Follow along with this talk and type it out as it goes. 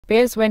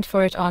Bears went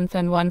for it on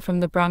and won from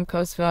the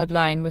Broncos' third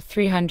line with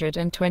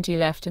 320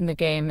 left in the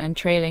game and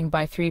trailing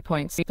by 3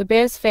 points. The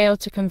Bears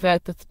failed to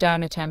convert the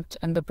down attempt,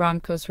 and the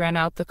Broncos ran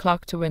out the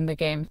clock to win the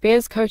game.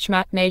 Bears coach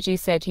Matt Nagy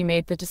said he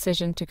made the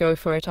decision to go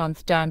for it on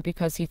down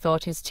because he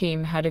thought his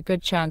team had a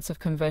good chance of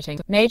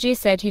converting. Nagy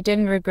said he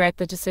didn't regret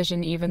the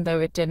decision even though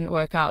it didn't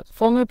work out.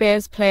 Former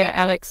Bears player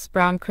Alex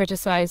Brown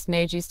criticized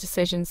Nagy's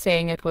decision,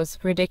 saying it was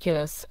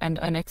ridiculous and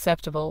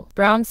unacceptable.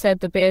 Brown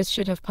said the Bears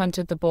should have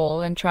punted the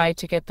ball and tried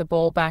to get the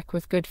ball back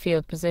with good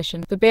field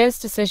position. The Bears'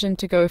 decision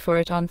to go for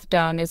it on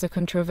down is a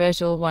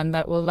controversial one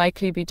that will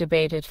likely be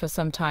debated for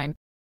some time.